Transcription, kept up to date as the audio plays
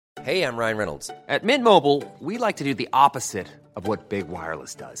Hey, I'm Ryan Reynolds. At Mint Mobile, we like to do the opposite of what Big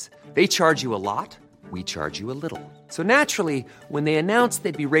Wireless does. They charge you a lot, we charge you a little. So naturally, when they announced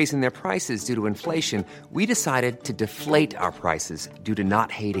they'd be raising their prices due to inflation, we decided to deflate our prices due to not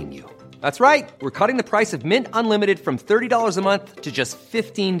hating you. That's right. We're cutting the price of Mint Unlimited from $30 a month to just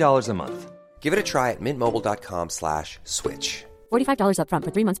 $15 a month. Give it a try at mintmobile.com/switch. $45 up front for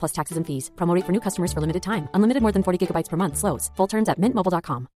 3 months plus taxes and fees. Promo rate for new customers for limited time. Unlimited more than 40 gigabytes per month. Slows full terms at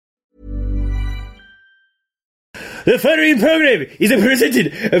mintmobile.com. The following program is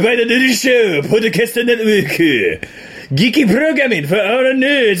presented by the Nerdy Show Podcast Network. Geeky programming for all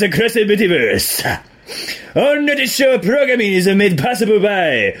nerds across the multiverse. Our Nerdy Show programming is made possible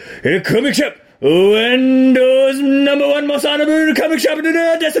by Comic Shop, Windows #1 most honorable comic shop in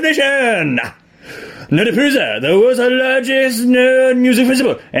the destination. Nerdapalooza, the world's largest nerd music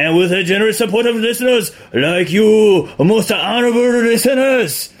festival, and with the generous support of listeners like you, most honorable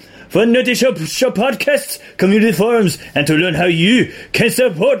listeners. For Nerdy Show podcasts, community forums, and to learn how you can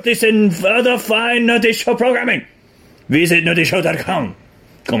support this and other fine Nerdy Show programming, visit nerdyshow.com.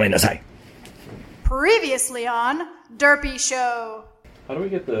 ごめんなさい. Previously on Derpy Show. How do we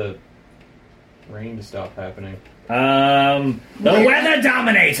get the rain to stop happening? The Weather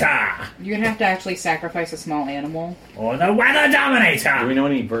Dominator! You're gonna have to actually sacrifice a small animal. Or the Weather Dominator! Do we know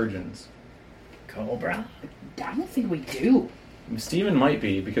any virgins? Cobra? I don't think we do. Steven might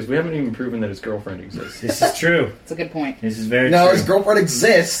be, because we haven't even proven that his girlfriend exists. This is true. That's a good point. This is very true. No, his girlfriend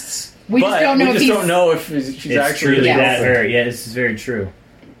exists. We just don't know if she's it's actually truly yes. that very. Yeah, this is very true.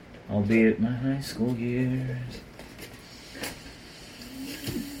 Albeit my high school years.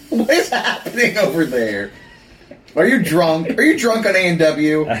 What is happening over there? Are you drunk? Are you drunk on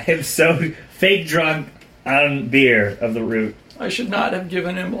A&W? I am so fake drunk on beer of the root. I should not have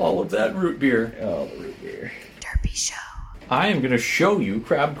given him all of that root beer. Oh, the root beer. Derpy Show. I am going to show you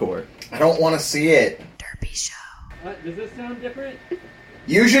Crabcore. I don't want to see it. Derpy Show. What? Does this sound different?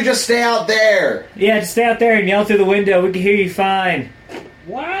 You should just stay out there. Yeah, just stay out there and yell through the window. We can hear you fine.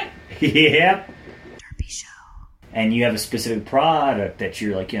 What? Yep. Derpy Show. And you have a specific product that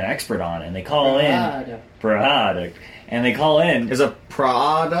you're like expert on, and they call in. Product. And they call in. Is a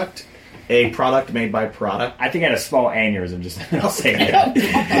product made by product? I think I had a small aneurysm just now saying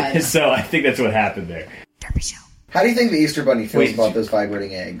that. So I think that's what happened there. Derpy Show. How do you think the Easter Bunny feels about those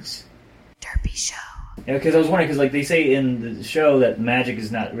vibrating eggs? Derpy Show. Yeah, because I was wondering, because like they say in the show that magic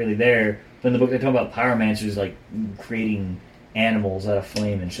is not really there, but in the book they talk about pyromancers like creating animals out of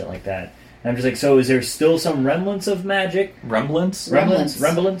flame and shit like that. And I'm just like, so is there still some remnants of magic? Remblance? Remblance?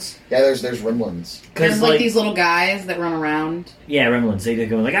 Yeah, there's remnants. There's like these little guys that run around. Yeah, remblance. They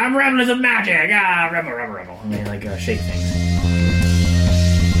go like, I'm remnants of magic! Ah, rebel. And they like shake things.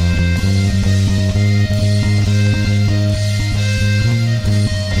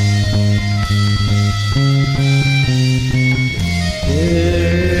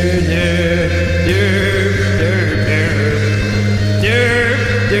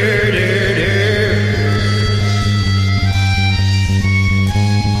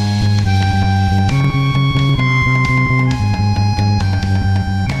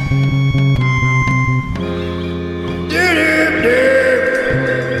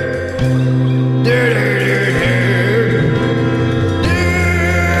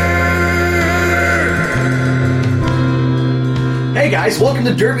 Welcome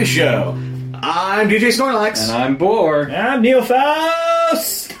to Derpy Show. I'm DJ Snorlax. And I'm Boar. And I'm Neil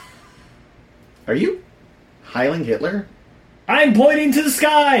Faust. Are you Heiling Hitler? I'm pointing to the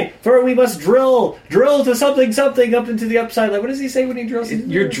sky, for we must drill to something up into the upside. Like, what does he say when he drills?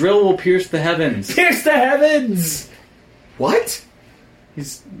 Your drill will pierce the heavens. Pierce the heavens! What?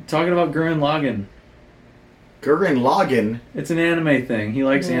 He's talking about Gurren Lagann. Gurren Lagann? It's an anime thing. He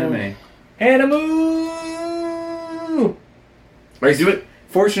likes anime. Animu! Let's do it.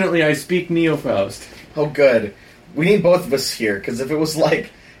 Fortunately, I speak Neofaust. Oh, good. We need both of us here, because if it was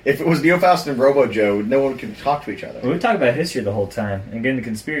Neofaust and Robo-Joe, no one could talk to each other. We talk about history the whole time, and get into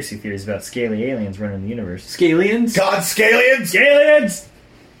conspiracy theories about scaly aliens running the universe. Scalians? God, Scalians! Scalians!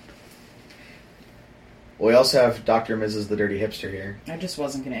 We also have Dr. and Mrs. the Dirty Hipster here. I just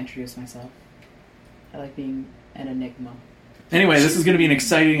wasn't going to introduce myself. I like being an enigma. Anyway, this is going to be an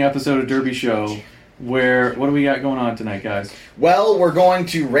exciting episode of Derpy Show. What do we got going on tonight, guys? Well, we're going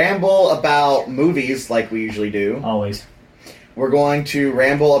to ramble about movies like we usually do. Always. We're going to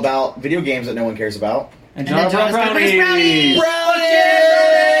ramble about video games that no one cares about. And John Brownies!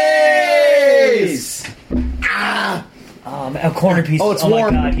 Brownies! Ah! A corner piece. Oh, it's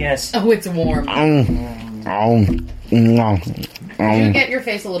warm. My God, yes. Oh, it's warm. Could you get your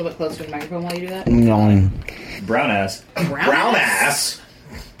face a little bit closer to the microphone while you do that? Brown ass. Brown ass?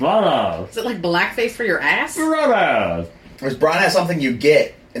 Brana. Is it like blackface for your ass? Brana. Because brana is something you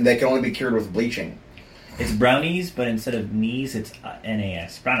get, and they can only be cured with bleaching. It's brownies, but instead of knees, it's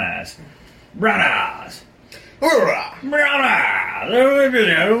NAS. Branas. Branas. Hoorah! Branas.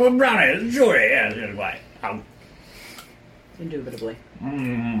 Brownies. Sure, yeah. Why? Indubitably.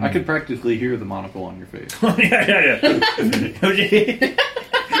 I could practically hear the monocle on your face. Yeah.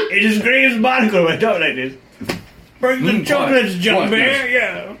 It just screams monocle when I talk like this. Bring the chocolates, jump bear.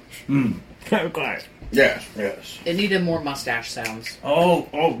 Yeah. Quiet. Yes. It needed more mustache sounds. Oh.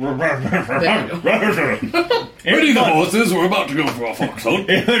 Ready the horses, we're about to go for a fox hunt.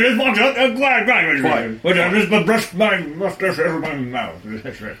 Just walk up. Quiet. Quiet. But I just brushed my mustache over my mouth.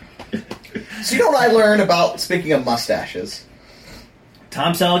 So you know what I learned about, speaking of mustaches?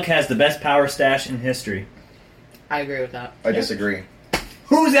 Tom Selleck has the best power stash in history. I agree with that. I disagree.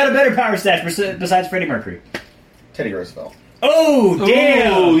 Who's got a better power stash besides Freddie Mercury? Teddy Roosevelt. Oh,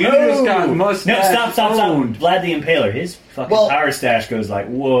 damn! Oh, you just got mustache No, stop. owned. Vlad the Impaler. His fucking power stash goes like,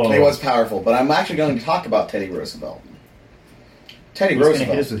 whoa. He was powerful, but I'm actually going to talk about Teddy Roosevelt. Teddy He's going to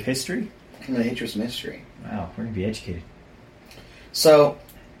Roosevelt. hit us with history? I'm going to hit you with some history. Wow, we're going to be educated. So,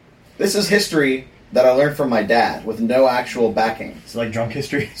 this is history that I learned from my dad with no actual backing. It's like drunk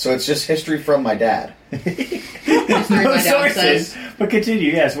history. So it's just history from my dad. No sources. But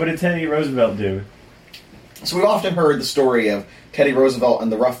continue, yes. What did Teddy Roosevelt do? So we've often heard the story of Teddy Roosevelt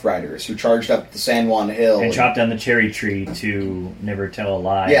and the Rough Riders who charged up the San Juan Hill. And chopped down the cherry tree to never tell a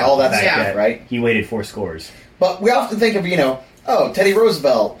lie. Yeah, all that The fact stuff, that right? He waited 4 scores. But we often think of, Teddy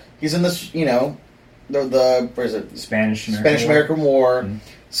Roosevelt. He's in this, the where is it? Spanish-American War. Mm-hmm.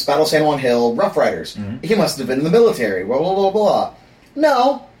 Battle of San Juan Hill, Rough Riders. Mm-hmm. He must have been in the military, blah, blah, blah, blah.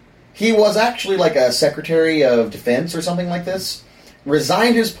 No. He was actually like a Secretary of Defense or something like this.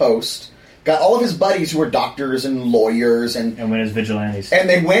 Resigned his post, got all of his buddies who were doctors and lawyers and went as vigilantes. And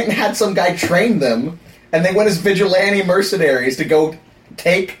they went and had some guy train them, and they went as vigilante mercenaries to go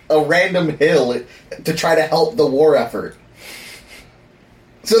take a random hill to try to help the war effort.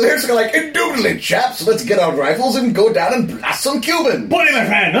 So they're just like, indubitably, chaps, let's get our rifles and go down and blast some Cubans. Bully, my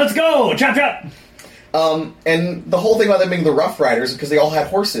friend, let's go! Chop, chop! And the whole thing about them being the Rough Riders is because they all had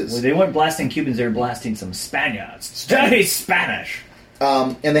horses. Well, they weren't blasting Cubans, they were blasting some Spaniards. Study Spanish!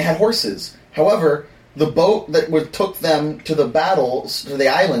 And they had horses. However, the boat that took them to the battles, to the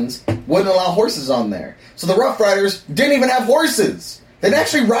islands, wouldn't allow horses on there. So the Rough Riders didn't even have horses. They didn't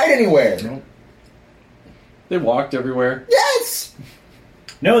actually ride anywhere. Nope. They walked everywhere. Yes!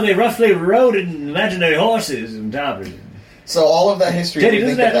 No, they roughly rode in imaginary horses and toppers. So all of that history... Teddy,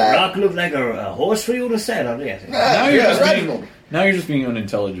 doesn't that rock look like a horse for you to set on there? Now you're just being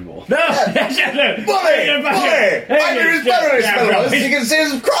unintelligible. No! Bully! I mean, it's better fellows. You can see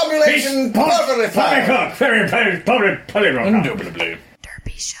his cromulation perfectly fine. Indubitably.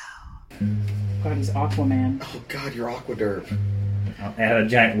 Derpy Show. God, he's Aquaman. Oh, God, you're Aquaderp. I have a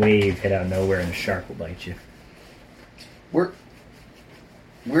giant wave hit out of nowhere and a shark will bite you.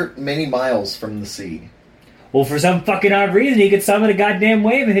 We're many miles from the sea. Well, for some fucking odd reason, you could summon a goddamn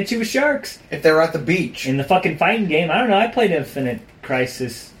wave and hit you with sharks. If they were at the beach. In the fucking fighting game, I don't know, I played Infinite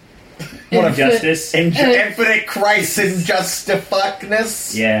Crisis. Injustice. Infinite Crisis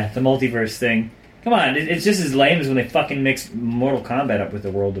Justifuckness. Yeah, the multiverse thing. Come on, it's just as lame as when they fucking mix Mortal Kombat up with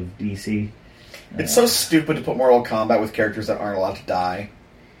the world of DC. It's so stupid to put Mortal Kombat with characters that aren't allowed to die.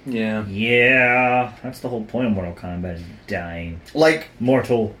 Yeah. Yeah, that's the whole point of Mortal Kombat, is dying. Like,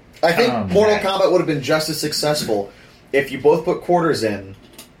 Mortal I think Kombat. Mortal Kombat would have been just as successful if you both put quarters in,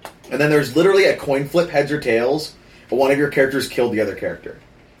 and then there's literally a coin flip, heads or tails, but one of your characters killed the other character.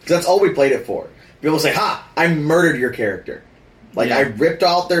 Because that's all we played it for. People say, ha, I murdered your character. Like, Yeah. I ripped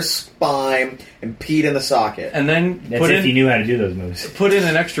out their spine and peed in the socket. And then That's if you knew how to do those moves. put in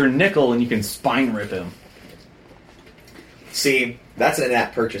an extra nickel and you can spine rip him. See, that's an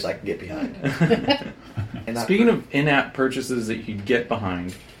in-app purchase I can get behind. Speaking of in-app purchases that you could get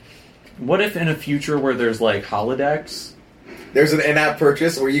behind, what if in a future where there's like holodecks? There's an in-app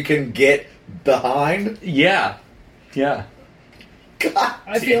purchase where you can get behind? Yeah. Yeah. God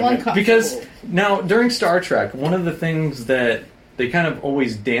I feel damn it. uncomfortable. Because now, during Star Trek, one of the things that they kind of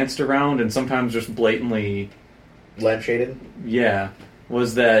always danced around and sometimes just blatantly, Lampshaded?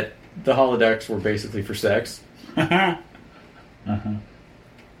 was that the holodecks were basically for sex.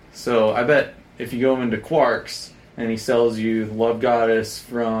 So I bet if you go into Quarks and he sells you the Love Goddess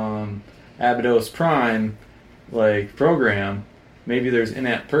from Abydos Prime, like, program, maybe there's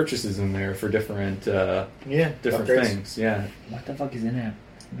in-app purchases in there for different different upgrades. things. Yeah. What the fuck is in-app?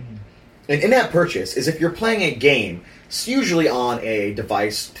 An in-app purchase is if you're playing a game, it's usually on a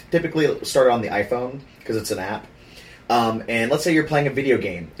device, typically started on the iPhone, because it's an app, And let's say you're playing a video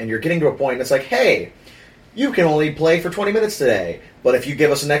game, and you're getting to a point, and it's like, hey, you can only play for 20 minutes today, but if you give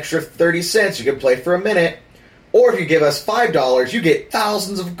us an extra 30 cents, you can play for a minute. Or if you give us $5, you get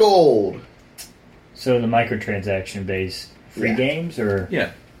thousands of gold. So the microtransaction based free games, or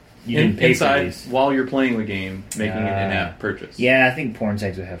Yeah. you didn't pay for Inside, these? while you're playing the game, making an in-app purchase. Yeah, I think porn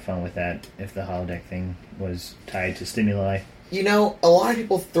sites would have fun with that if the holodeck thing was tied to stimuli. You know, a lot of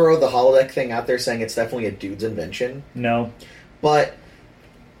people throw the holodeck thing out there saying it's definitely a dude's invention. No. But,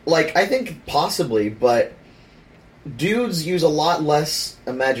 like, I think possibly, but dudes use a lot less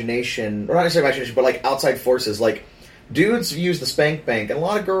imagination, or not necessarily imagination, but, like, outside forces. Like, dudes use the spank bank, and a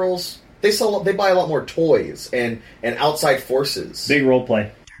lot of girls, they buy a lot more toys and outside forces. Big role play.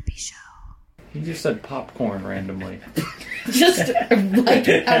 Derpy Show. You just said popcorn randomly. Just like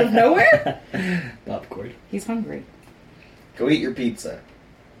out of nowhere. Popcorn. He's hungry. Go eat your pizza.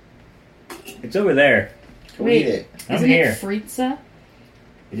 It's over there. Go eat it. I'm Isn't here. it Fritza?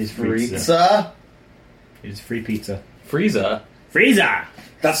 It is free pizza. Pizza? It is free pizza. Frieza. Freezer!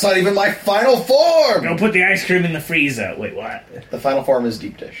 That's not even my final form! Go put the ice cream in the freezer. Wait, what? The final form is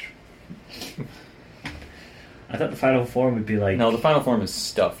deep dish. I thought the final form would be like... No, the final form is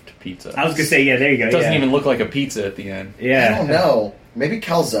stuffed pizza. I was going to say, yeah, there you go. It doesn't yeah. even look like a pizza at the end. Yeah. I don't know. Maybe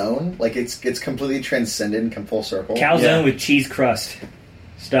calzone? Like, it's completely transcended and come full circle. Calzone Yeah. with cheese crust.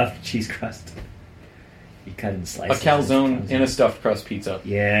 Stuffed cheese crust. You cut it in A slices. calzone in a stuffed crust pizza.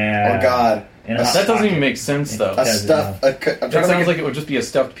 Yeah. Oh, God. And A a hot That doesn't even pocket. make sense, though. A does stuffed... I'm trying That to sounds make like it would just be a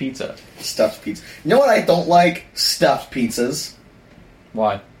stuffed pizza. stuffed pizza. You know what I don't like? Stuffed pizzas.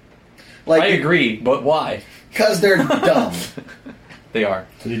 Why? Like, I agree, but why? Because they're dumb. They are.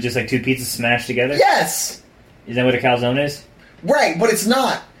 So they're just like two pizzas smashed together? Yes! Is that what a calzone is? Right, but it's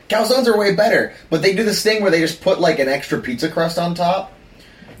not. Calzones are way better. But they do this thing where they just put, like, an extra pizza crust on top.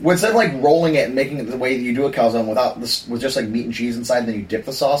 Instead of, like, rolling it and making it the way that you do a calzone with just, like, meat and cheese inside and then you dip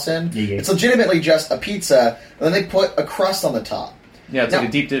the sauce in. Yeah. It's legitimately just a pizza, and then they put a crust on the top. Yeah, it's Now- like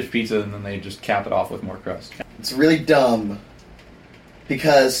a deep dish pizza, and then they just cap it off with more crust. It's really dumb.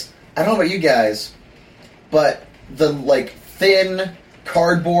 Because, I don't know about you guys, but the, like, thin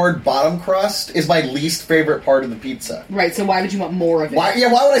cardboard bottom crust is my least favorite part of the pizza. Right. So why would you want more of it? Why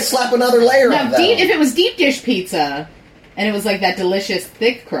would I slap another layer Now, on that? if it was deep dish pizza, and it was like that delicious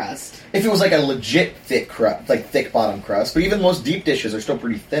thick crust. If it was like a legit thick crust, like thick bottom crust, but even most deep dishes are still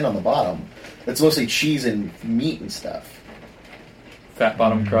pretty thin on the bottom. It's mostly cheese and meat and stuff. Fat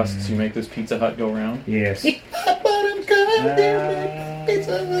bottom crusts, you make this Pizza Hut go round. Yes. Bottom crust,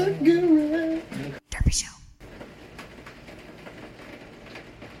 pizza Hut, go round. Derpy Show.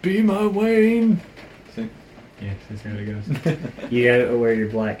 Be my Wayne! Yes, that's how it goes. You gotta wear your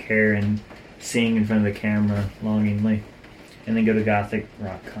black hair and sing in front of the camera longingly. And then go to gothic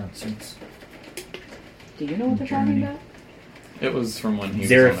rock concerts. Do you know what they're talking about? It was from when he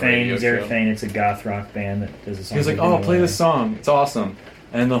was on the radio show. Zeraphane, it's a goth rock band that does a song. He was like, called oh, Be My play Way." this song. It's awesome.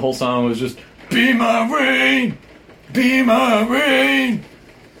 And the whole song was just, Be my Wayne! Be my Wayne!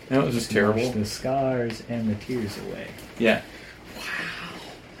 And it was just Wash terrible. the scars and the tears away. Yeah.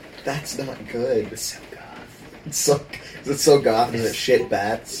 That's not good. It's so goth. Is it so goth? Is it shit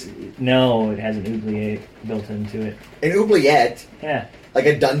bats? No, it has an oubliette built into it. An oubliette, Yeah, like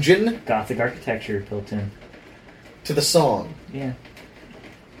a dungeon, gothic architecture built in. to the song. Yeah,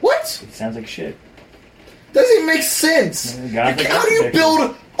 What? it sounds like shit. Doesn't even make sense. Gothic How do you architecture.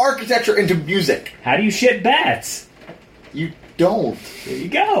 build architecture into music? How do you shit bats? You don't. There you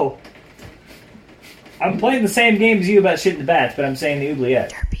go. I'm playing the same game as you about shitting the bats, but I'm saying the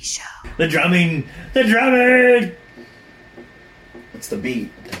oubliette. Derpy Show. The drumming! The drumming! It's the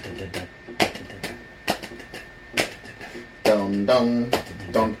beat. Dum dum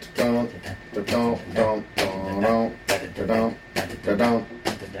dum dum dum dum dum dum dum dum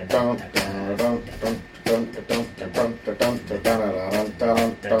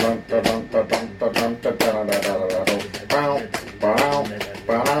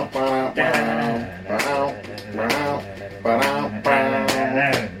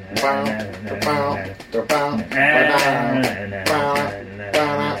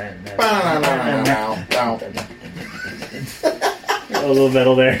A little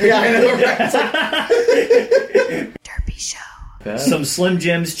metal there. Yeah, I know, right? Derpy Show. Some Slim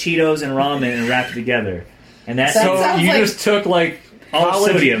Jims, Cheetos, and ramen and wrapped together. And that's That So sounds you like- just took, like, all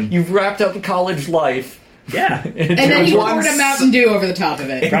college, sodium. You've wrapped up college life Yeah. And then you poured a Mountain Dew over the top of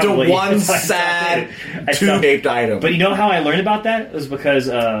it. Probably. Into one I saw sad it. I saw it. tube-shaped item. Oh. But you know how I learned about that? It was because,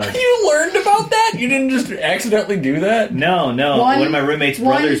 You learned about that? You didn't just accidentally do that? no. One of my roommate's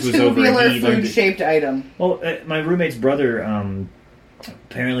brothers was over and tubular he learned it. food-shaped item. Well, my roommate's brother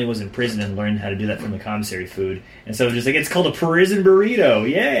apparently was in prison and learned how to do that from the commissary food. And so just like, it's called a prison burrito.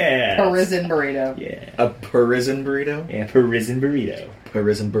 Yeah. Parisian burrito. Yeah. A Parisian burrito? Yeah, prison burrito.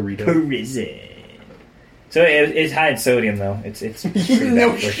 Parisian burrito. Parisian. So it's high in sodium, though. It's pretty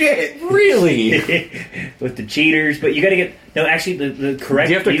No bad for- shit! Really? with the cheaters, but you got to get actually the correct.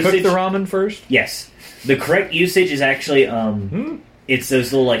 Do you have to usage, cook the ramen first? Yes, the correct usage is actually it's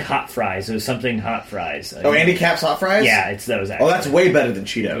those little like hot fries. It was something hot fries. Oh, Andy Capp's hot fries? Yeah, it's those. Oh, Actually. that's way better than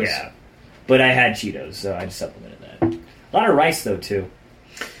Cheetos. Yeah, but I had Cheetos, so I just supplemented that. A lot of rice though too.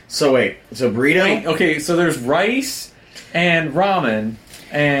 So wait, burrito? Wait, okay, so there's rice and ramen,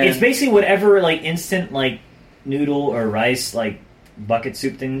 and It's basically whatever like instant like noodle or rice like bucket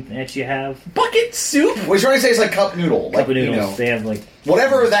soup thing that you have. bucket soup. What you're trying to say is like cup noodle. Cup of you noodles. know, They have like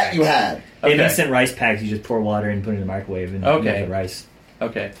whatever that you had. they have Okay. instant rice packs. You just pour water and put it in the microwave and Okay. you have the rice.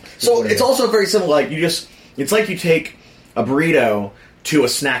 Okay, So it's also very simple. Like it's like you take a burrito to a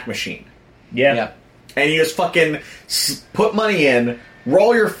snack machine, Yeah. yeah. and you just fucking put money in,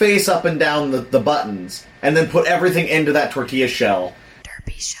 roll your face up and down the buttons, and then put everything into that tortilla shell.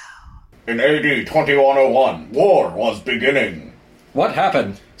 Derpy Show. In AD 2101, war was beginning. What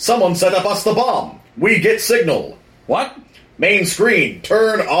happened? Someone set up us the bomb. We get signal. What? Main screen,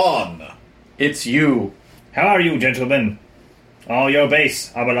 turn on. It's you. How are you, gentlemen? All your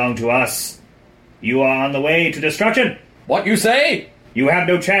base are belong to us. You are on the way to destruction. What you say? You have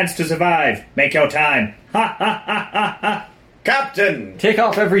no chance to survive. Make your time. Ha ha ha ha ha. Captain! Take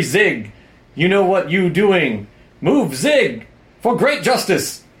off every zig. You know what you doing. Move zig for great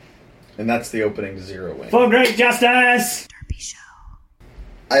justice. And that's the opening to Zero Wing. For great justice. Derpy Show.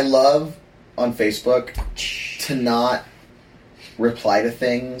 I love on Facebook to not reply to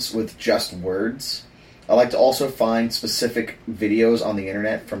things with just words. I like to also find specific videos on the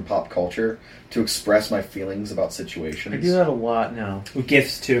internet from pop culture to express my feelings about situations. I do that a lot now. With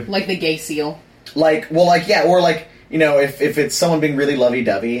gifts too. Like the gay seal. If it's someone being really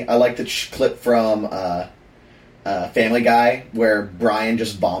lovey-dovey, I like the clip from Family Guy where Brian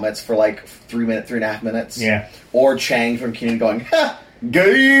just vomits for like 3.5 minutes. Yeah. Or Chang from Keenan going, ha!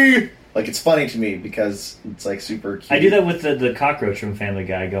 Gay! Like, it's funny to me because it's like super cute. I do that with the cockroach from Family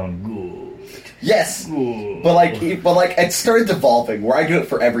Guy going, good. Yes! Good. But like it started devolving where I do it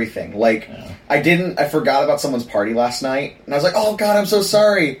for everything. Like, I forgot about someone's party last night, and I was like, oh god, I'm so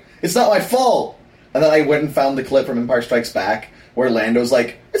sorry. It's not my fault. And then I went and found the clip from Empire Strikes Back where Lando's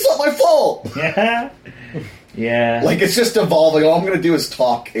like, it's not my fault. Yeah. Yeah. Like, it's just evolving. All I'm going to do is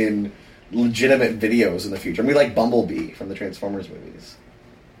talk in legitimate videos in the future. I'm going to be like Bumblebee from the Transformers movies.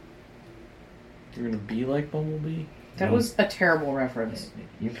 You're gonna be like Bumblebee? That was a terrible reference.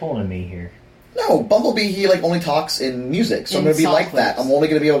 You're pulling a me here. No, Bumblebee, he like only talks in music, so I'm In going to be song like that. clips. I'm only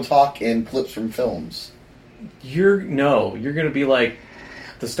going to be able to talk in clips from films. You're gonna be like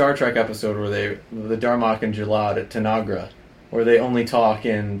the Star Trek episode where the Darmok and Jalad at Tanagra, where they only talk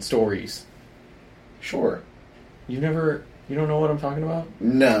in stories. Sure. You don't know what I'm talking about?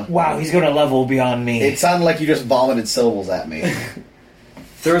 No. Wow, he's going to level beyond me. It sounded like you just vomited syllables at me.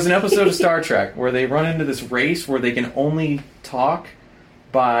 There was an episode of Star Trek where they run into this race where they can only talk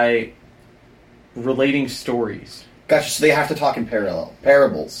by relating stories. Gotcha, so they have to talk in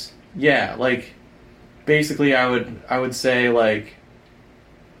parables. Yeah, like basically I would say like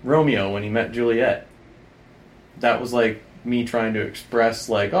Romeo when he met Juliet. That was like me trying to express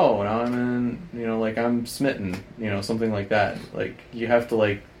like, oh, now I'm smitten, something like that. Like you have to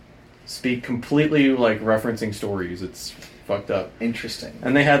like speak completely like referencing stories. It's fucked up. Interesting.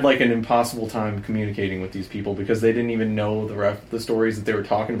 And they had like an impossible time communicating with these people because they didn't even know the stories that they were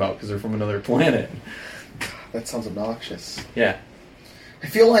talking about because they're from another planet. That sounds obnoxious. Yeah. I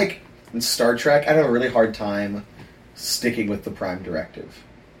feel like in Star Trek, I'd have a really hard time sticking with the Prime Directive.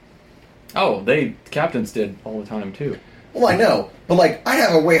 Oh, captains did all the time too. Well, I know, but like I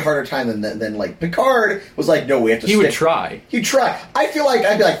have a way harder time than like Picard was like, no, we have to. He would try. He'd try. I feel like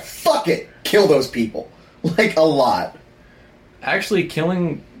I'd be like, fuck it, kill those people, like a lot. Actually,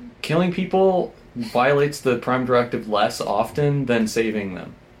 killing people violates the Prime Directive less often than saving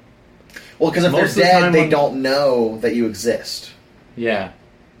them. Well, because if Most of the they're dead, time they when- don't know that you exist. Yeah.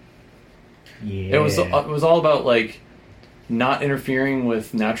 Yeah. It was all about like not interfering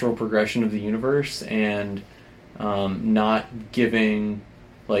with natural progression of the universe and not giving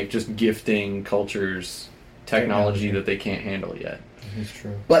like just gifting cultures technology that they can't handle yet. That's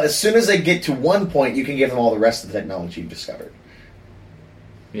true. But as soon as they get to one point, you can give them all the rest of the technology you've discovered.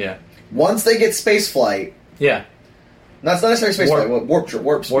 Yeah. Once they get space flight, Yeah. not necessarily space Warp. flight,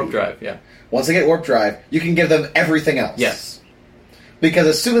 warp speed. Warp drive, yeah. Once they get warp drive, you can give them everything else. Yes. Because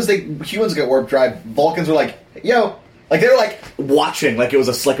as soon as humans get warp drive, Vulcans are like, yo, Like they were like watching, like it was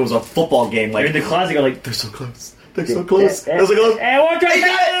a football game. Like They're in the closet, go like, they're so close. They're so close. They're so close. hey, walk right Hey,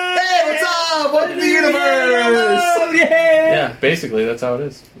 got it! Hey, what's up? Welcome to the universe. Yeah, basically that's how it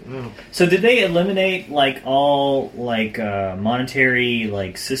is. So did they eliminate like all like monetary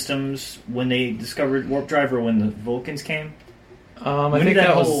like systems when they discovered warp drive, or when the Vulcans came? I When think did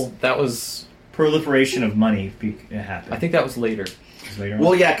that was proliferation of money happen? I think that was later. Later on?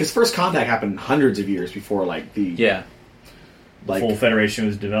 Well, yeah, because First Contact happened hundreds of years before, like the Yeah. the like full Federation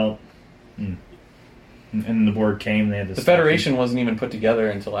was developed. And the Borg came. They had this. The Federation wasn't even put together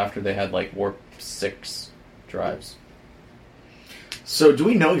until after they had like Warp 6 drives. So, do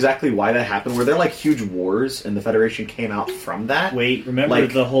we know exactly why that happened? Were there like huge wars, and the Federation came out from that? Wait, remember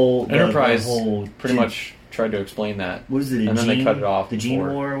Like, the whole Enterprise the whole pretty much tried to explain that. What is it? And then they cut it off. The Gene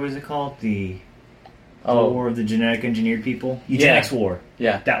before. War. What is it called? The Oh, War of the Genetic Engineered People. Yeah. Eugenics War.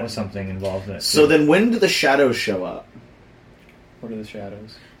 yeah. That was something involved in it. So then, when do the shadows show up? What are the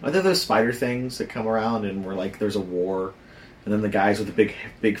shadows? Are there those spider things that come around and we're like, there's a war, and then the guys with the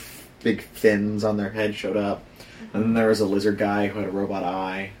big fins on their head showed up, and then there was a lizard guy who had a robot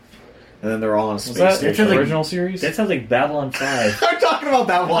eye, and then they're all on a space Was that station. the original series? That sounds like Babylon 5. I'm talking about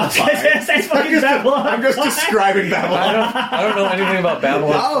Babylon 5. That's fucking Babylon. I'm just describing Babylon. I don't know anything about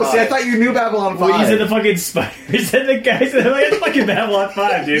Babylon. Oh, see, I thought you knew Babylon 5. Well, you said the fucking spiders and the guys. They're like, it's fucking Babylon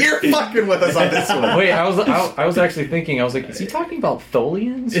 5, dude. You're fucking with us on this one. Wait, I was actually thinking. I was like, is he talking about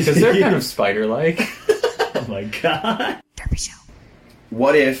Tholians? Because they're kind of spider-like. Oh my god. Derpy Show.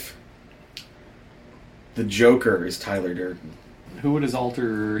 What if the Joker is Tyler Durden? Who would his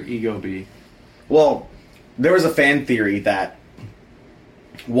alter ego be? Well, there was a fan theory that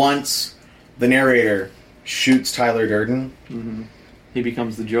once the narrator shoots Tyler Durden, He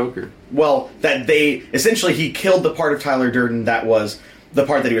becomes the Joker. well, that he killed the part of Tyler Durden that was the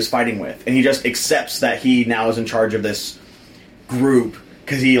part that he was fighting with, and he just accepts that he now is in charge of this group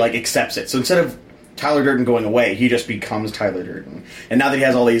because he like accepts it. So instead of Tyler Durden going away, he just becomes Tyler Durden, and now that he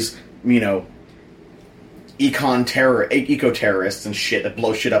has all these, eco-terrorists and shit that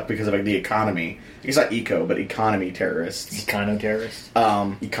blow shit up because of like, the economy. It's not eco, but economy terrorists. Econo-terrorists.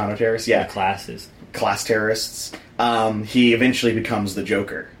 Econo-terrorists, yeah. The classes. Class terrorists. He eventually becomes the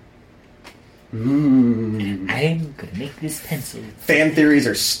Joker. I'm gonna make this pencil. Fan theories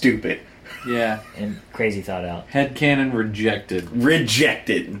are stupid. Yeah. And crazy thought out. Headcanon rejected.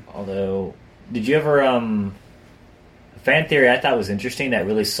 Rejected. Although, did you ever, a fan theory I thought was interesting that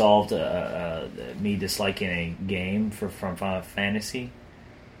really solved me disliking a game from Final Fantasy?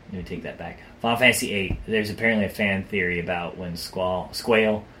 Let me take that back. Final Fantasy VIII. There's apparently a fan theory about when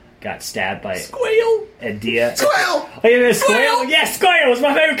Squale got stabbed by Edea. Squale! Oh, yeah, Squale? Yeah, Squale was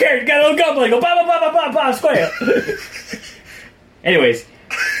my favorite character. Got a little gun, go ba ba ba ba ba ba Squale. Anyways,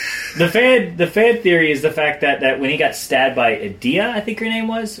 the fan theory is the fact that when he got stabbed by Edea, I think her name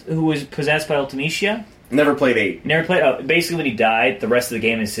was, who was possessed by Ultimecia. Never played 8. Never played. Oh, basically, when he died, the rest of the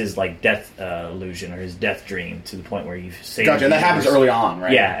game is his like death illusion or his death dream to the point where you save. Gotcha, and that happens early on,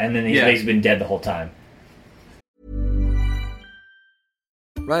 right? Yeah, and then he's basically been dead the whole time.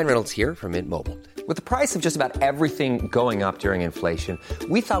 Ryan Reynolds here from Mint Mobile. With the price of just about everything going up during inflation,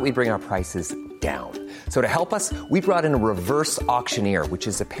 we thought we'd bring our prices down. So to help us, we brought in a reverse auctioneer, which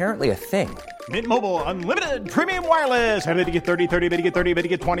is apparently a thing. Mint Mobile Unlimited Premium Wireless. How to get 30, 30, bit to get 30, bit to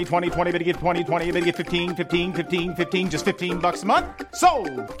get 20, 20, 20, bit to get 20, 20, bit to get 15, 15, 15, 15, just $15 a month?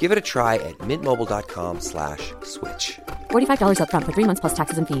 Sold! Give it a try at mintmobile.com/switch. $45 up front for 3 months plus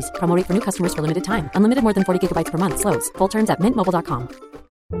taxes and fees. Promo rate for new customers for limited time. Unlimited more than 40 gigabytes per month. Slows full terms at mintmobile.com.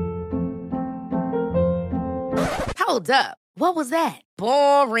 Hold up. What was that?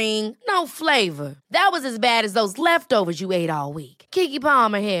 Boring. No flavor. That was as bad as those leftovers you ate all week. Keke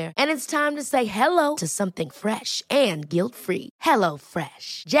Palmer here, and it's time to say hello to something fresh and guilt-free. Hello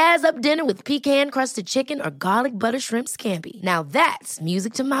Fresh. Jazz up dinner with pecan-crusted chicken or garlic butter shrimp scampi. Now that's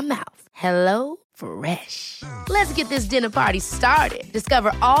music to my mouth. Hello Fresh. Let's get this dinner party started.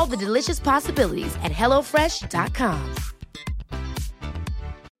 Discover all the delicious possibilities at HelloFresh.com.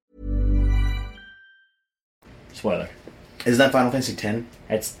 Spoiler. Isn't that Final Fantasy X?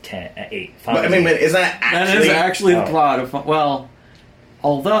 That's 8. But, I mean, is that actually... That is actually the plot of... Well,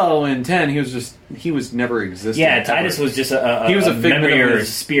 although in 10 he was never existed. Yeah, Titus was just a figment memory of or a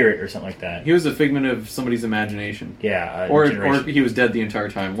his spirit or something like that. He was a figment of somebody's imagination. Yeah, or generation. he was dead the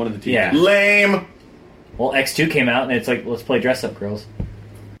entire time. One of the two. Yeah. Lame! Well, X2 came out and it's like, let's play Dress Up Girls.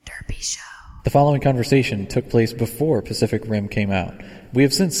 Derpy Show. The following conversation took place before Pacific Rim came out. We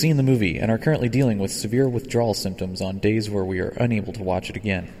have since seen the movie and are currently dealing with severe withdrawal symptoms on days where we are unable to watch it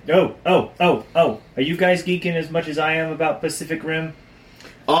again. Oh. Are you guys geeking as much as I am about Pacific Rim?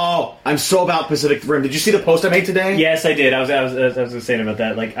 Oh, I'm so about Pacific Rim. Did you see the post I made today? Yes, I did. I was saying about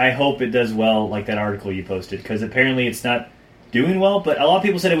that. Like, I hope it does well, like that article you posted, because apparently it's not doing well. But a lot of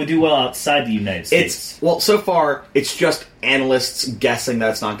people said it would do well outside the United States. So far it's just analysts guessing that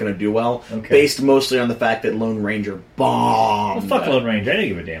it's not going to do well, based mostly on the fact that Lone Ranger bombed. Well, fuck Lone Ranger. I didn't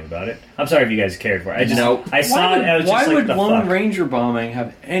give a damn about it. I'm sorry if you guys cared for it. I saw it. And I was Why just would like, Lone Ranger bombing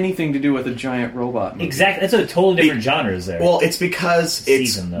have anything to do with a giant robot movie? Exactly. That's a totally different genre there. Well, it's because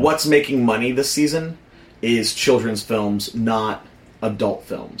what's making money this season is children's films, not adult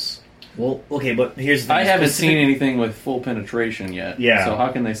films. Well, okay, but here's the thing. I haven't seen anything with full penetration yet. Yeah. So how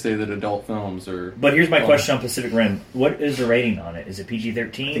can they say that adult films are... But here's my question on Pacific Rim. What is the rating on it? Is it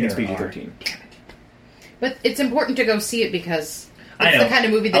PG-13? I think it's PG-13. But it's important to go see it because I it's know. the kind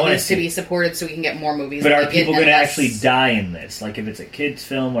of movie I that wanna needs to see be supported so we can get more movies. But are like it people going to unless- actually die in this? Like, if it's a kid's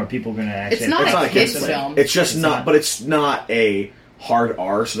film, are people going to actually... It's not a kid's film. It's just not, but it's not a hard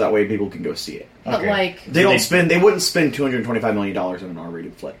R, so that way people can go see it. But, like... They wouldn't spend $225 million on an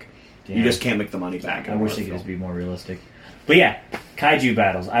R-rated flick. Damn. You just can't make the money back. I wish they could just be more realistic. But yeah, kaiju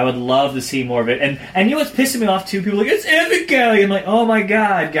battles. I would love to see more of it. And you know what's pissing me off too? People are like, it's Evangelion. I'm like, oh my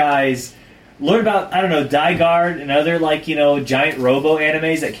god, guys. Learn about, I don't know, Daiguard and other, like, you know, giant robo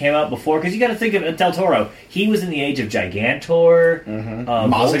animes that came out before. Because you got to think of Del Toro. He was in the age of Gigantor,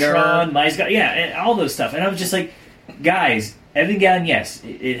 Voltron, Mazigar, yeah, and all those stuff. And I was just like, guys, Evangelion, yes,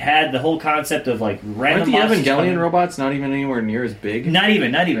 it had the whole concept of like random. Aren't the Evangelion robots not even anywhere near as big? Not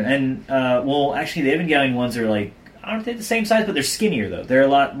even. And well, actually, the Evangelion ones are like, aren't they the same size? But they're skinnier though. They're a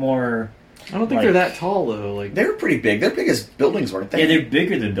lot more. I don't think they're that tall though. Like they're pretty big. They're big as buildings, weren't they? Yeah, they're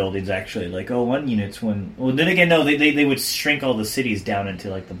bigger than buildings actually. Like 01 units. When well, then again, no, they would shrink all the cities down into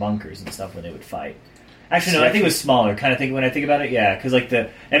like the bunkers and stuff when they would fight. Actually, no, I think it was smaller. Kind of think when I think about it, yeah, because like the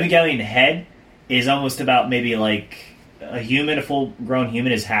Evangelion head is almost about maybe like. A human, a full-grown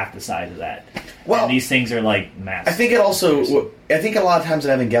human, is half the size of that. Well, and these things are like massive. I think it also. I think a lot of times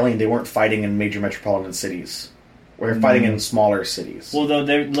in Evangelion they weren't fighting in major metropolitan cities, or they're fighting in smaller cities. Well, though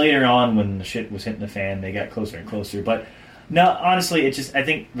later on, when the shit was hitting the fan, they got closer and closer. But no, honestly, it just I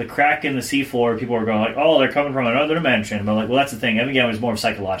think the crack in the seafloor, people were going like, "Oh, they're coming from another dimension." But like, well, that's the thing. Evangelion was more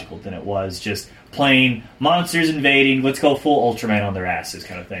psychological than it was just plain monsters invading. Let's go full Ultraman on their asses,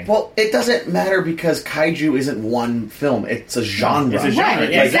 kind of thing. Well, it doesn't matter because kaiju isn't one film; it's a genre. It's a genre,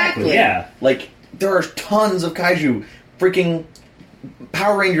 right, exactly. Yeah, like there are tons of kaiju. Freaking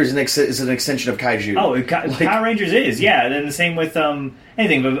Power Rangers is an extension of kaiju. Oh, Power Rangers is, yeah. Then the same with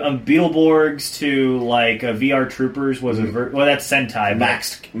anything, but Beetleborgs to like VR Troopers was well, that's Sentai.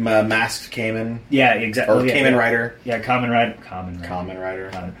 Masked Kamen. Yeah, exactly. Or Kamen Rider. Yeah, Kamen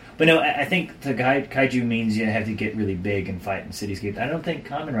Rider. But no, I think the kaiju means you have to get really big and fight in cities. I don't think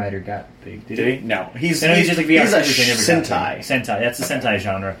Kamen Rider got big. Did he? No, he's just like VR Troopers. He's a Sentai. Sentai. That's the Sentai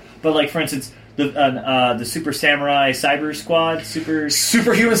genre. But like, for instance. The Super Samurai Cyber Squad,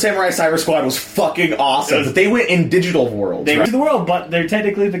 Superhuman Samurai Cyber Squad was fucking awesome. But they went in digital worlds. They went to the world, but they're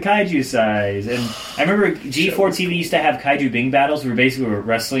technically the kaiju size. And I remember G4 TV used to have kaiju Bing battles, where basically were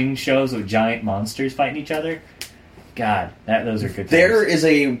wrestling shows with giant monsters fighting each other. God, those are good. There is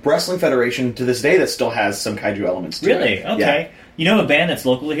a wrestling federation to this day that still has some kaiju elements to it. Really? Okay. Yeah. You know a band that's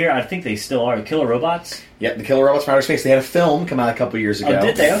local here? I think they still are. Killer Robots? Yeah, the Killer Robots from Outer Space. They had a film come out a couple years ago. Oh,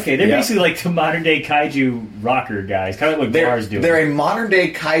 did they? Okay. They're basically like the modern-day kaiju rocker guys. Kind of like what Bars do. They're a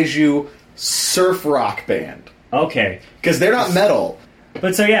modern-day kaiju surf rock band. Okay. Because they're not metal.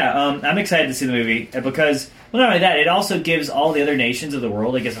 But so, yeah, I'm excited to see the movie because, well, not only that, it also gives all the other nations of the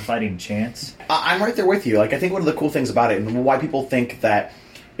world, I guess, a fighting chance. I'm right there with you. Like, I think one of the cool things about it, and why people think that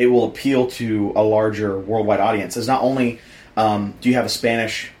it will appeal to a larger worldwide audience, is not only do you have a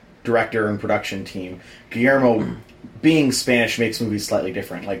Spanish director and production team, Guillermo, being Spanish makes movies slightly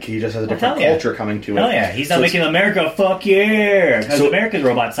different. Like, he just has a different culture coming to it. Hell yeah. He's not making America, fuck yeah! Because America's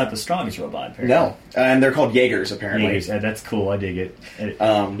robot's not the strongest robot, apparently. No. And they're called Jaegers, apparently. Jaegers, that's cool. I dig it.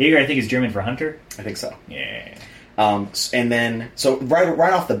 Jaeger, I think, is German for hunter. I think so. Yeah. And then, so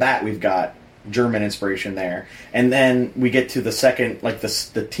right off the bat, we've got German inspiration there. And then we get to the second, like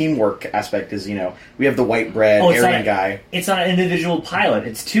the teamwork aspect is, we have the white bread Aryan guy. It's not an individual pilot.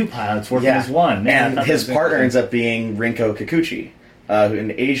 It's two pilots working as one. Man, and his partner ends up being Rinko Kikuchi,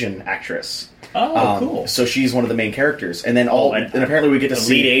 an Asian actress. Oh, cool. So she's one of the main characters. And then and apparently we get to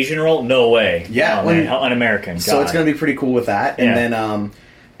see... lead Asian role? No way. Yeah. Un-American. So it's going to be pretty cool with that. And then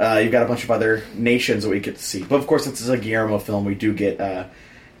you've got a bunch of other nations that we get to see. But of course, this is a Guillermo film. We do get...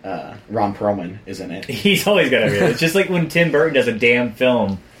 Ron Perlman is in it. He's always got to be there. It's just like when Tim Burton does a damn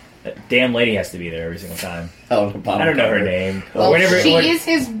film, that damn lady has to be there every single time. Oh, I don't know her name. Well, she is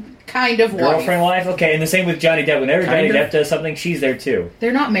his kind of Girlfriend, wife? Okay, and the same with Johnny Depp. Whenever Johnny Kind of. Depp does something, she's there too.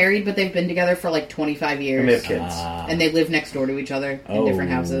 They're not married, but they've been together for like 25 years. And they have kids. And they live next door to each other in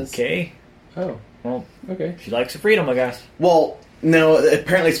different houses. Okay. Oh, Well, okay. she likes her freedom, I guess. Well, no,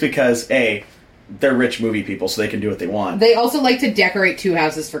 apparently it's because, A, they're rich movie people, so they can do what they want. They also like to decorate 2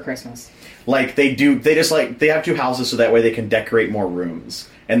 houses for Christmas. Like, they have 2 houses so that way they can decorate more rooms.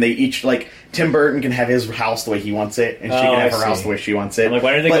 And they each, like, Tim Burton can have his house the way he wants it, and she can have her house the way she wants it. I'm like,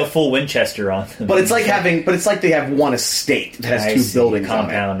 why don't they go full Winchester on them? But it's like they have one estate that has 2 buildings on it.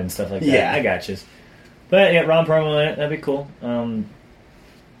 compound and stuff like that. Yeah. I got you. But yeah, Ron Perlman in it, that'd be cool.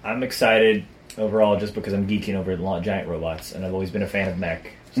 I'm excited overall just because I'm geeking over giant robots, and I've always been a fan of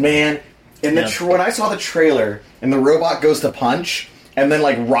mech. Man, when I saw the trailer and the robot goes to punch, and then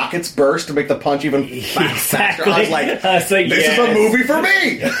like rockets burst to make the punch even faster, I was like, this is a movie for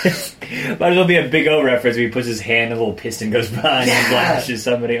me! Might as well be a Big O reference where he puts his hand and a little piston goes by and flashes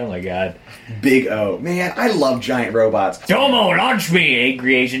somebody. Oh my god. Big O. Man, I love giant robots. Domo, launch me!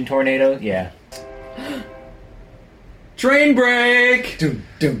 Angry Asian tornado? Yeah. Train break! Doom,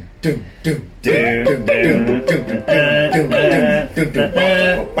 doom, doom, doom.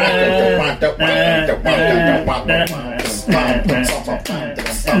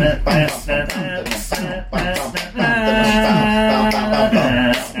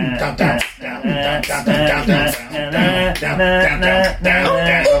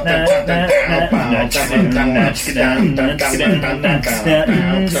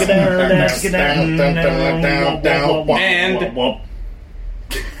 And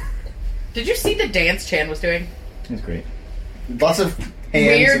Did you see the dance Chan was doing? That's great. Lots of hands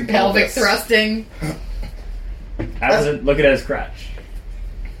Weird and pelvic pelvis. thrusting. I wasn't looking at his crotch.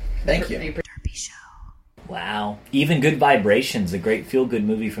 Thank you. Derpy Show. Wow. Even Good Vibrations, a great feel-good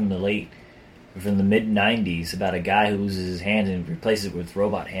movie from the mid-90s about a guy who loses his hand and replaces it with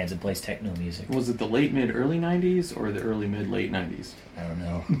robot hands and plays techno music. was it the late mid-early 90s or the early mid-late 90s? I don't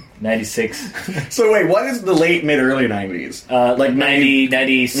know. 96. So wait, what is the late, mid, early 90s? Like 90,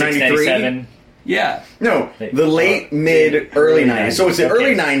 96, 93? 97. Yeah. No, the late, mid, early 90s. So it's the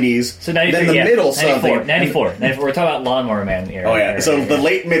early 90s, So 93, then the yeah. middle 94, something. 94. We're talking about Lawnmower Man era. Oh yeah, so the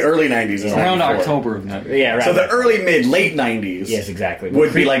late, mid, early 90s is Around 94. October of 90s. Yeah, right. So the early, mid, late 90s Yes, exactly.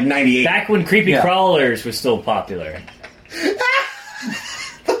 would be like 98. Back when Creepy Yeah. Crawlers was still popular.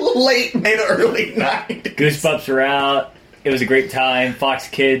 Late, mid, early 90s. Goosebumps were out. It was a great time. Fox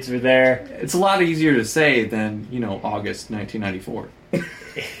Kids were there. It's a lot easier to say than, August 1994.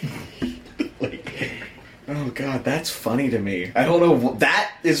 Oh god, that's funny to me. I don't know.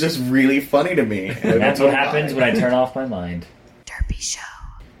 That is just really funny to me. That's what happens when I turn off my mind. Derpy Show.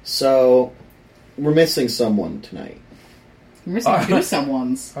 So, we're missing someone tonight. We're missing 2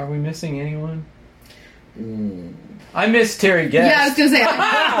 someones. Are we missing anyone? I miss Terry Guest. Yeah, I was gonna say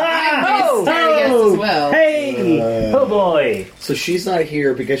I miss Terry Guest as well. Hey! Oh boy! So she's not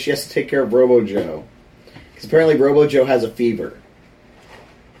here because she has to take care of Robo Joe. Because apparently Robo Joe has a fever.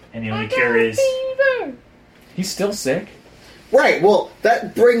 And the only cure is... He's still sick? Right, well,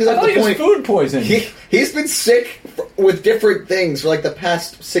 that brings I up thought the he was point. food poisoning. He's been sick with different things for like the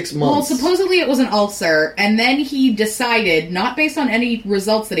past 6 Well, months. supposedly it was an ulcer, and then he decided, not based on any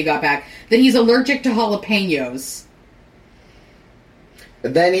results that he got back, that he's allergic to jalapenos.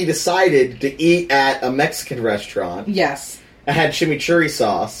 And then he decided to eat at a Mexican restaurant. Yes. And had chimichurri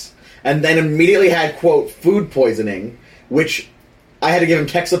sauce. And then immediately had, quote, food poisoning, which I had to give him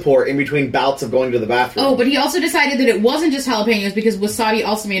tech support in between bouts of going to the bathroom. Oh, but he also decided that it wasn't just jalapenos because wasabi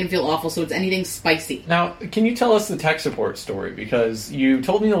also made him feel awful, so it's anything spicy. Now, can you tell us the tech support story? Because you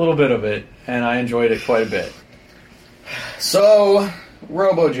told me a little bit of it, and I enjoyed it quite a bit. So,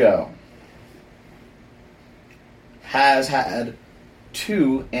 Robo Joe has had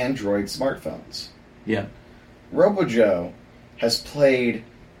 2 Android smartphones. Yeah. Robo Joe has played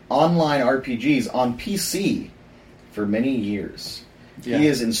online RPGs on PC for many years. Yeah. He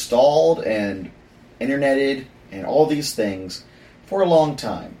is installed and interneted and all these things for a long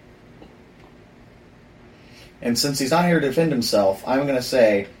time. And since he's not here to defend himself, I'm going to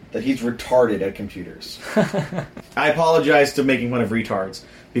say that he's retarded at computers. I apologize to making fun of retards,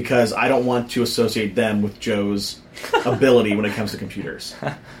 because I don't want to associate them with Joe's ability when it comes to computers.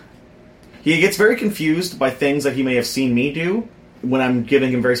 He gets very confused by things that he may have seen me do when I'm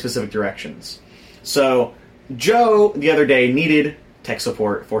giving him very specific directions. So, Joe, the other day, needed tech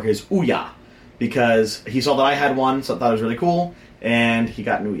support for his Ouya, because he saw that I had one, so I thought it was really cool, and he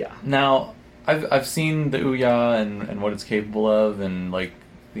got an Ouya. Now, I've seen the Ouya and what it's capable of, and like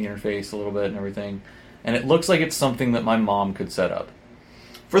the interface a little bit and everything, and it looks like it's something that my mom could set up.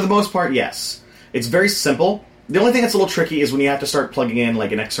 For the most part, yes. It's very simple. The only thing that's a little tricky is when you have to start plugging in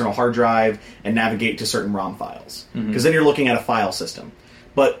like an external hard drive and navigate to certain ROM files. Because then you're looking at a file system.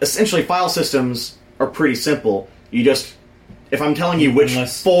 But essentially, file systems are pretty simple. You just, if I'm telling you which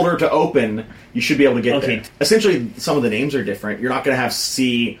folder to open, you should be able to get there. Essentially, some of the names are different. You're not going to have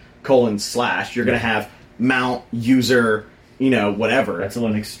C:/. You're going to have mount, user, whatever. That's a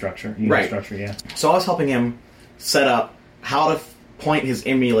Linux structure. Right. Structure, yeah. So I was helping him set up how to point his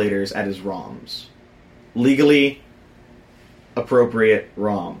emulators at his ROMs. Legally appropriate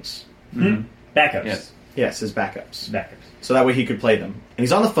ROMs. Mm-hmm. Backups. Yes, his backups. Backups. So that way he could play them. And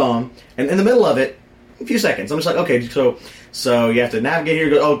he's on the phone, and in the middle of it, a few seconds, I'm just like, okay, so you have to navigate here.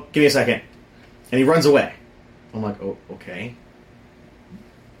 He goes, oh, give me a second. And he runs away. I'm like, oh, okay.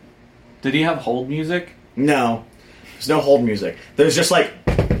 Did he have hold music? No. There's no hold music. There's just like...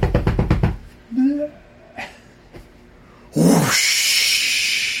 whoosh.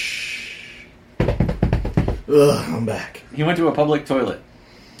 Ugh, I'm back. He went to a public toilet.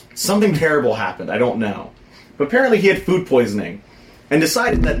 Something terrible happened. I don't know. But apparently he had food poisoning and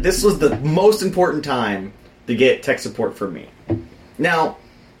decided that this was the most important time to get tech support from me. Now,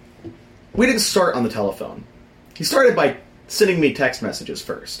 we didn't start on the telephone. He started by sending me text messages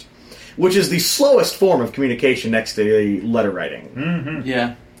first, which is the slowest form of communication next to letter writing. Mm-hmm.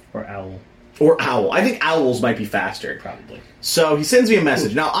 Yeah. Or owl. Or owl. I think owls might be faster. Probably. So he sends me a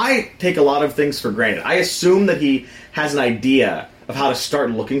message. Now, I take a lot of things for granted. I assume that he has an idea of how to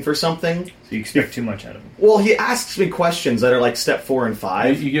start looking for something. So you expect too much out of him. Well, he asks me questions that are like step 4 and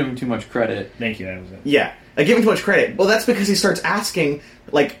 5. You give him too much credit. Thank you, that was it. Yeah. I give him too much credit. Well, that's because he starts asking,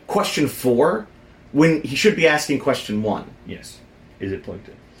 like, question 4 when he should be asking question 1. Yes. Is it plugged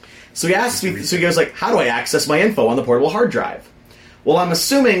in? So he asks me, so he goes like, how do I access my info on the portable hard drive? Well, I'm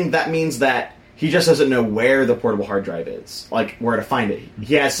assuming that means that he just doesn't know where the portable hard drive is, like where to find it.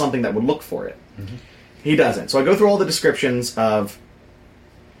 He has something that would look for it. Mm-hmm. He doesn't. So I go through all the descriptions of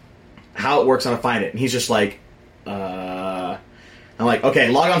how it works, how to find it, and he's just like, I'm like, okay,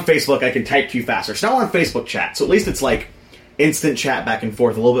 log on Facebook, I can type to you faster. So now we're on Facebook chat, so at least it's like instant chat back and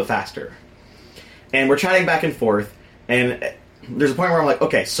forth a little bit faster. And we're chatting back and forth, and there's a point where I'm like,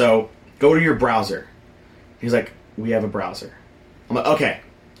 okay, so go to your browser. He's like, we have a browser. I'm like, okay.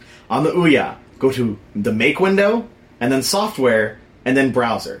 On the Ouya, go to the Make window, and then Software, and then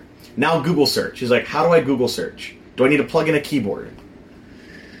Browser. Now Google search. He's like, how do I Google search? Do I need to plug in a keyboard?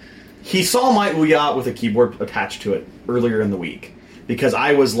 He saw my Ouya with a keyboard attached to it earlier in the week, because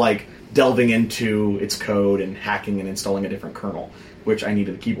I was like delving into its code and hacking and installing a different kernel, which I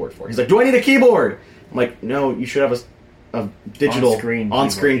needed a keyboard for. He's like, do I need a keyboard? I'm like, no, you should have a digital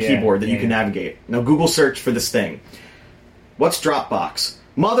on-screen keyboard that you can navigate. Now Google search for this thing. What's Dropbox?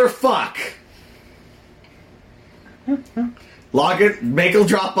 Motherfuck! Log it, make a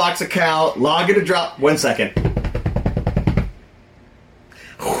Dropbox account, log into Drop... 1 second.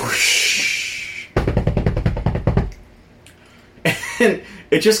 Whoosh. And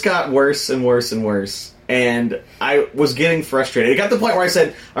it just got worse and worse and worse. And I was getting frustrated. It got to the point where I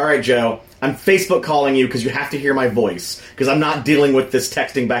said, alright, Joe, I'm Facebook calling you because you have to hear my voice. Because I'm not dealing with this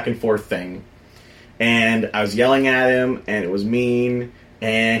texting back and forth thing. And I was yelling at him, and it was mean,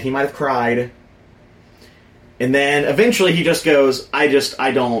 and he might have cried. And then eventually he just goes, I can't.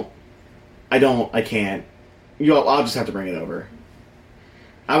 I'll just have to bring it over.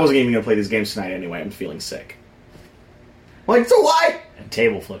 I wasn't even going to play these games tonight anyway. I'm feeling sick. Like, so why? A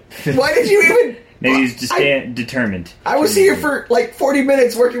table flip. Why did you even... Maybe he's just determined. I was here for like 40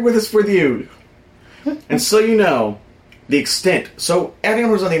 minutes working with this with you. And so you know, the extent. So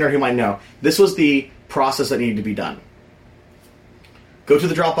everyone who's on the internet who might know, this was the process that needed to be done. Go to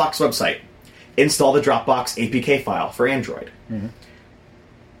the Dropbox website. Install the Dropbox APK file for Android. Mm-hmm.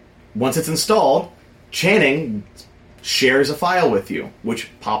 Once it's installed, Channing shares a file with you, which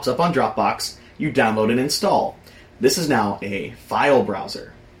pops up on Dropbox. You download and install. This is now a file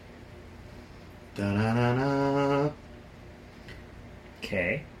browser. Da-da-da-da.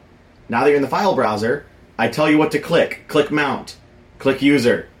 Okay. Now that you're in the file browser, I tell you what to click. Click Mount. Click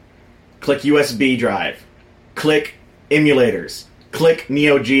User. Click USB drive. Click Emulators. Click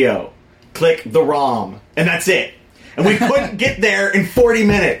Neo Geo. Click the ROM. And that's it. And we couldn't get there in 40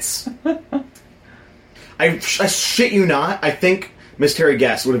 minutes. I shit you not, I think Miss Terry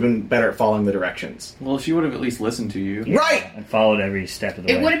Guest would have been better at following the directions. Well, she would have at least listened to you. Yeah, right! And followed every step of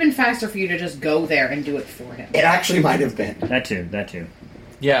the way. It would have been faster for you to just go there and do it for him. It actually might have been. That too.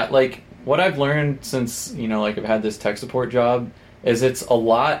 Yeah, like, what I've learned since, I've had this tech support job is it's a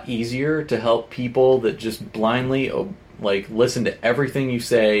lot easier to help people that just blindly, listen to everything you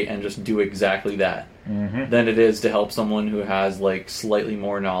say and just do exactly that. than it is to help someone who has like slightly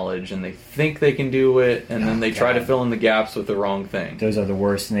more knowledge and they think they can do it, and then they try to fill in the gaps with the wrong thing. Those are the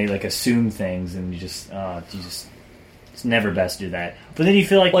worst, and they like assume things, and you just it's never best to do that. But then you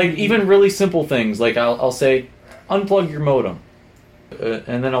feel like even really simple things, like I'll say, unplug your modem.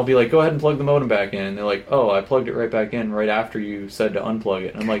 And then I'll be like, go ahead and plug the modem back in. And they're like, oh, I plugged it right back in right after you said to unplug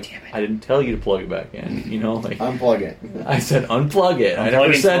it. And I'm like, I didn't tell you to plug it back in. You know, like unplug it. I said unplug it. I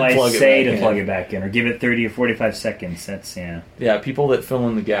never said plug it back in. Plug it back in, or give it 30 or 45 seconds. That's Yeah, people that fill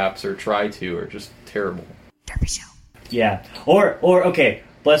in the gaps or try to are just terrible. Derpy Show. Yeah, or okay.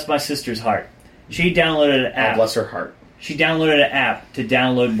 Bless my sister's heart. She downloaded an app. Oh, bless her heart. She downloaded an app to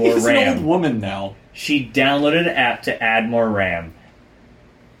download more She's RAM. an old woman now. She downloaded an app to add more RAM.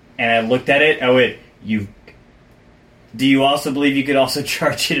 And I looked at it, I went, do you also believe you could also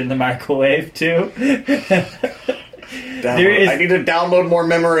charge it in the microwave, too? I need to download more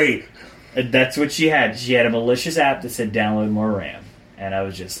memory. That's what she had. She had a malicious app that said download more RAM. And I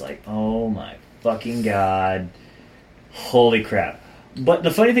was just like, oh my fucking god. Holy crap. But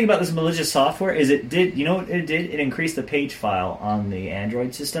the funny thing about this malicious software is it did, you know what it did? It increased the page file on the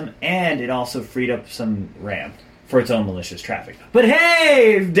Android system, and it also freed up some RAM for its own malicious traffic. But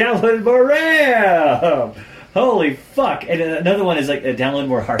hey, download more RAM! Holy fuck. And another one is like download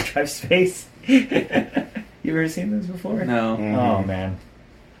more hard drive space. You ever seen this before? No. Mm-hmm. Oh, man.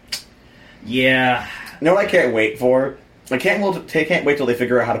 Yeah. You know what I can't wait for? I can't wait till they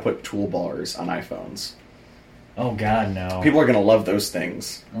figure out how to put toolbars on iPhones. Oh, God, no. People are going to love those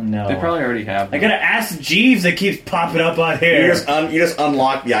things. Oh, no. They probably already have them. I gotta ask Jeeves that keeps popping up on here. You just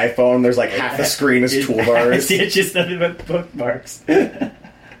unlock the iPhone, there's like half the screen is toolbars. It's just nothing but bookmarks.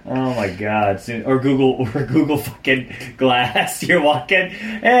 Oh my god. Or Google fucking Glass. You're walking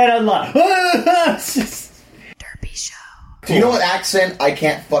and unlock. Derpy Show. Do you know what accent I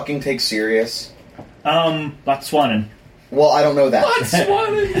can't fucking take serious? Botswanan. Well, I don't know that.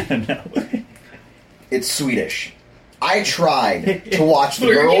 Botswanan! No. It's Swedish. I tried to watch the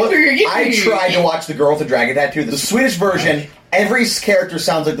girl. I tried to watch the girl with the dragon tattoo. The Swedish version, every character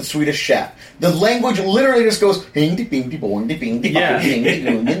sounds like the Swedish chef. The language literally just goes. Yeah.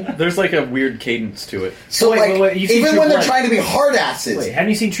 There's like a weird cadence to it. So wait, even when they're trying to be hard asses. Wait, haven't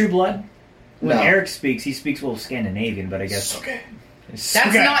you seen True Blood? When No. Eric speaks, he speaks Scandinavian, but I guess Okay. That's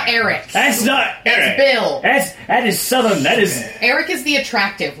not Eric. That's not Eric. That's Bill. That is Southern. That is Eric is the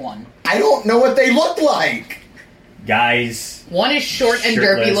attractive one. I don't know what they look like. guys. One is short and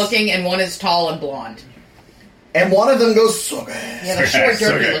Shirtless. derpy looking, and one is tall and blonde. And one of them goes, "Sugar." Yeah, the short,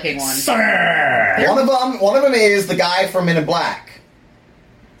 derpy looking one. One of them is the guy from Men in Black.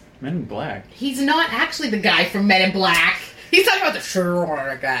 Men in Black? He's not actually the guy from Men in Black. He's talking about the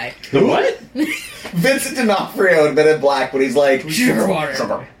short guy. The what? Vincent D'Onofrio in Men in Black, when he's like, Sugar water.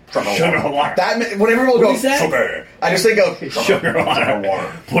 Sugar water. That, whenever we'll go, is that? sugar, I just think of Sugar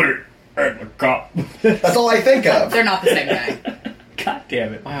water. Put it in the cup. That's all I think of. They're not the same guy. God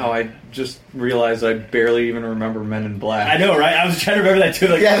damn it. Wow, I just realized I barely even remember Men in Black. I know, right? I was trying to remember that too.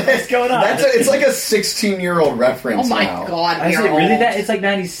 Like, Yeah, what's going on? It's like a 16-year-old reference. Oh my now. god, Is we it are really old. that? It's like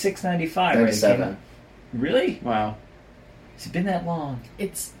 96, 95. 97. Right? Really? Wow. Has it been that long?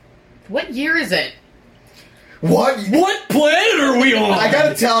 It's... What year is it? What planet are we on? I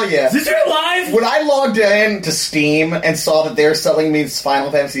gotta tell you, Is this real live? when I logged in to Steam and saw that they're selling me Final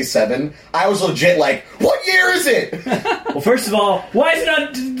Fantasy VII, I was legit like, what year is it? Well, first of all, why is it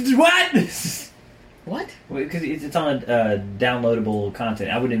on... What? What? Because it's on downloadable content.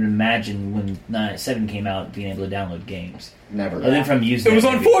 I wouldn't imagine when 7 came out being able to download games. Never. Other than from using It was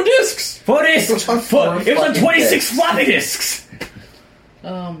on 4 discs! 4 discs! It was on four It was on fucking 26 discs. floppy disks!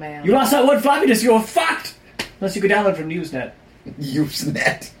 Oh man. You lost that one floppy disk, you were fucked! Unless you could download from Usenet.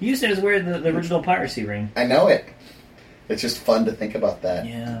 Usenet. Usenet is where the original piracy ring. I know it. It's just fun to think about that.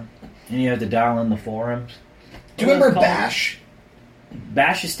 Yeah. And you have to dial in the forums. Do you What remember was it called? Bash?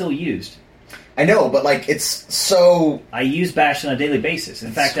 Bash is still used. I know, but like it's so. I use Bash on a daily basis.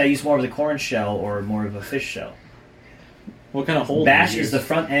 In fact, I use more of the corn shell or more of a fish shell. What kind of hole Bash do you is use? the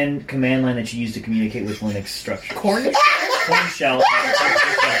front end command line that you use to communicate with Linux structure. Corn? Corn shell.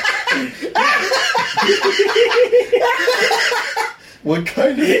 What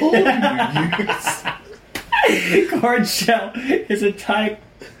kind of hole do you use? Corn shell is a type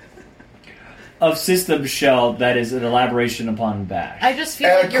of system shell that is an elaboration upon Bash. I just feel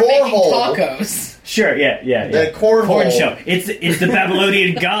And like you're making cornhole. tacos. Sure, yeah. The cornhole. shell. It's the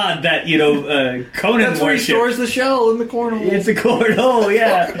Babylonian god that Conan That's where he worshipped. stores the shell in the cornhole. It's a cornhole,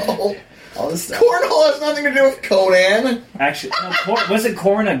 yeah. Cornhole. All this stuff. Cornhole has nothing to do with Conan. Actually, no, wasn't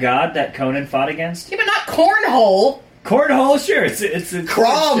Corn a god that Conan fought against? Yeah, but not cornhole. Cornhole, sure. It's a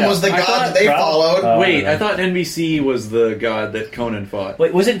Crom was the god that they followed. Wait, I thought NBC was the god that Conan fought.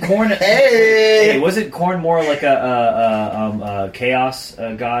 Wait, wasn't Korn? Hey! Wasn't Korn more like a chaos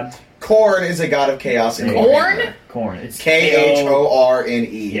god? Korn is a god of chaos and Korn? Korn. It's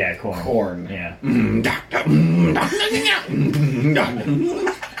K-H-O-R-N-E. Yeah, Korn. Korn. Yeah.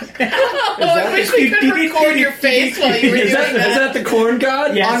 I wish we could record your face while you were doing Is that the corn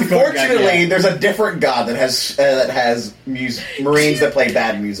god? Yeah, it's the corn god, Unfortunately, yeah. there's a different god that has Marines that play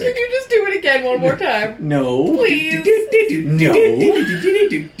bad music. Can you just do it again one more time? No. Please. No.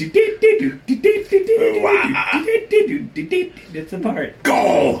 It's the part.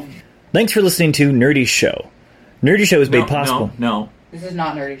 Go! Thanks for listening to Nerdy Show. Nerdy Show is made possible. No. This is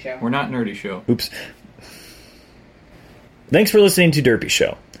not Nerdy Show. We're not Nerdy Show. Oops. Thanks for listening to Derpy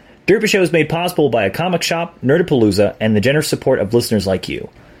Show. Derpy Show is made possible by a comic shop, Nerdapalooza, and the generous support of listeners like you.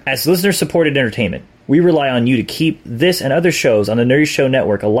 As listener-supported entertainment, we rely on you to keep this and other shows on the Nerdy Show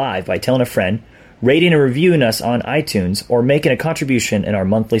Network alive by telling a friend, rating and reviewing us on iTunes, or making a contribution in our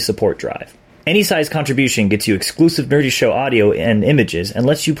monthly support drive. Any size contribution gets you exclusive Nerdy Show audio and images and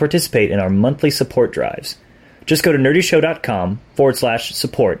lets you participate in our monthly support drives. Just go to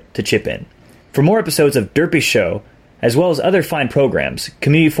nerdyshow.com/support to chip in. For more episodes of Derpy Show, as well as other fine programs,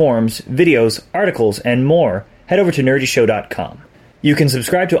 community forums, videos, articles, and more, head over to nerdyshow.com. You can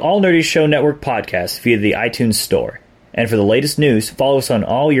subscribe to all Nerdy Show Network podcasts via the iTunes Store. And for the latest news, follow us on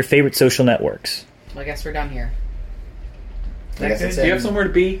all your favorite social networks. I guess we're done here. I guess that's Do you it. have somewhere to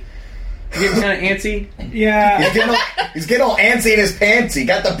be? You getting kind of antsy? Yeah. He's getting all antsy in his pants. He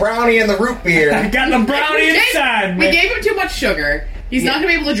got the brownie and the root beer. Got the brownie inside, We man. gave him too much sugar. He's not going to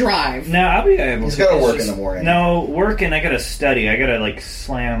be able to drive. No, I'll be able He's to. got to It's work just- in the morning. No, work and I gotta study. I gotta,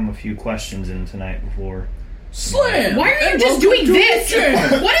 slam a few questions in tonight before. Slam! Why are you just doing this?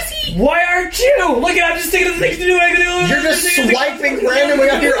 What is he? Why aren't you? Look, I'm just thinking of the things to do. You're just swiping randomly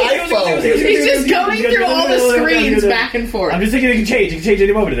on your iPhone. He's just going through all the screens back and forth. I'm just thinking it can change. It can change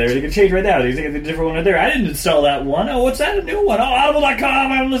any moment there. It can change right now. You think it's a different one right there. I didn't install that one. Oh, what's that? A new one. Oh,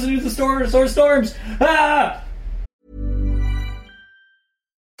 Audible.com. I'm listening to the Storms. Ah!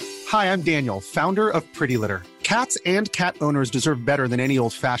 Hi, I'm Daniel, founder of Pretty Litter. Cats and cat owners deserve better than any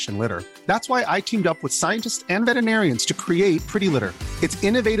old-fashioned litter. That's why I teamed up with scientists and veterinarians to create Pretty Litter. Its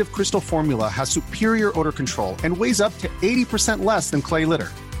innovative crystal formula has superior odor control and weighs up to 80% less than clay litter.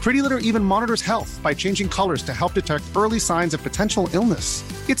 Pretty Litter even monitors health by changing colors to help detect early signs of potential illness.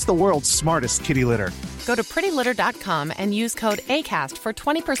 It's the world's smartest kitty litter. Go to prettylitter.com and use code ACAST for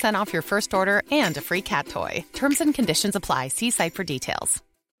 20% off your first order and a free cat toy. Terms and conditions apply. See site for details.